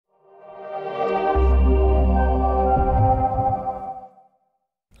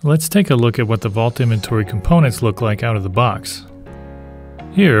Let's take a look at what the Vault Inventory components look like out of the box.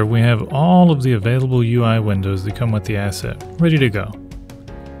 Here we have all of the available UI windows that come with the asset, ready to go.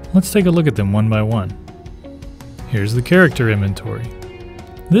 Let's take a look at them one by one. Here's the character inventory.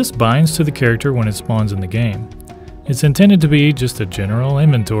 This binds to the character when it spawns in the game. It's intended to be just a general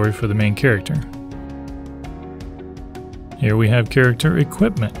inventory for the main character. Here we have character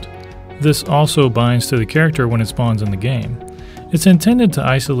equipment. This also binds to the character when it spawns in the game. It's intended to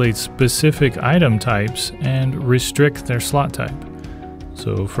isolate specific item types and restrict their slot type.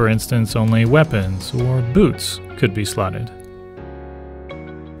 So for instance, only weapons or boots could be slotted.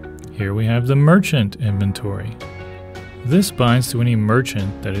 Here we have the merchant inventory. This binds to any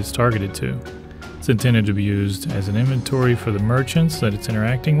merchant that it's targeted to. It's intended to be used as an inventory for the merchants that it's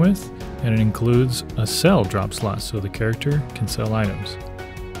interacting with, and it includes a sell drop slot so the character can sell items.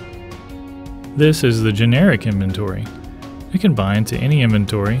 This is the generic inventory. It can bind to any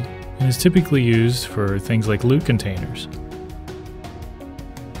inventory and is typically used for things like loot containers.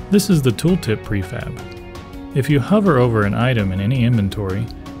 This is the Tooltip prefab. If you hover over an item in any inventory,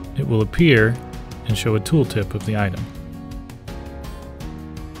 it will appear and show a tooltip of the item.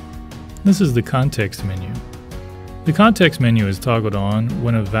 This is the context menu. The context menu is toggled on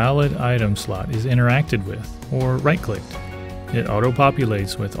when a valid item slot is interacted with or right-clicked. It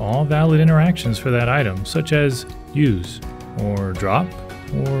auto-populates with all valid interactions for that item, such as use, or drop,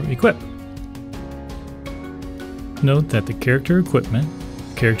 or equip. Note that the character equipment,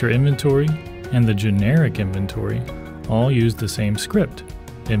 character inventory, and the generic inventory all use the same script,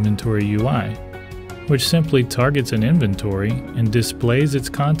 inventory UI, which simply targets an inventory and displays its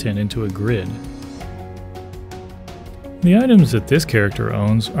content into a grid. The items that this character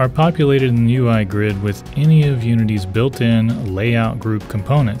owns are populated in the UI grid with any of Unity's built-in layout group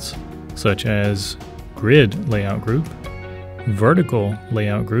components, such as grid layout group, vertical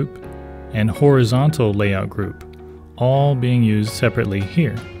layout group, and horizontal layout group, all being used separately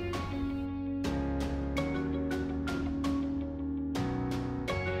here.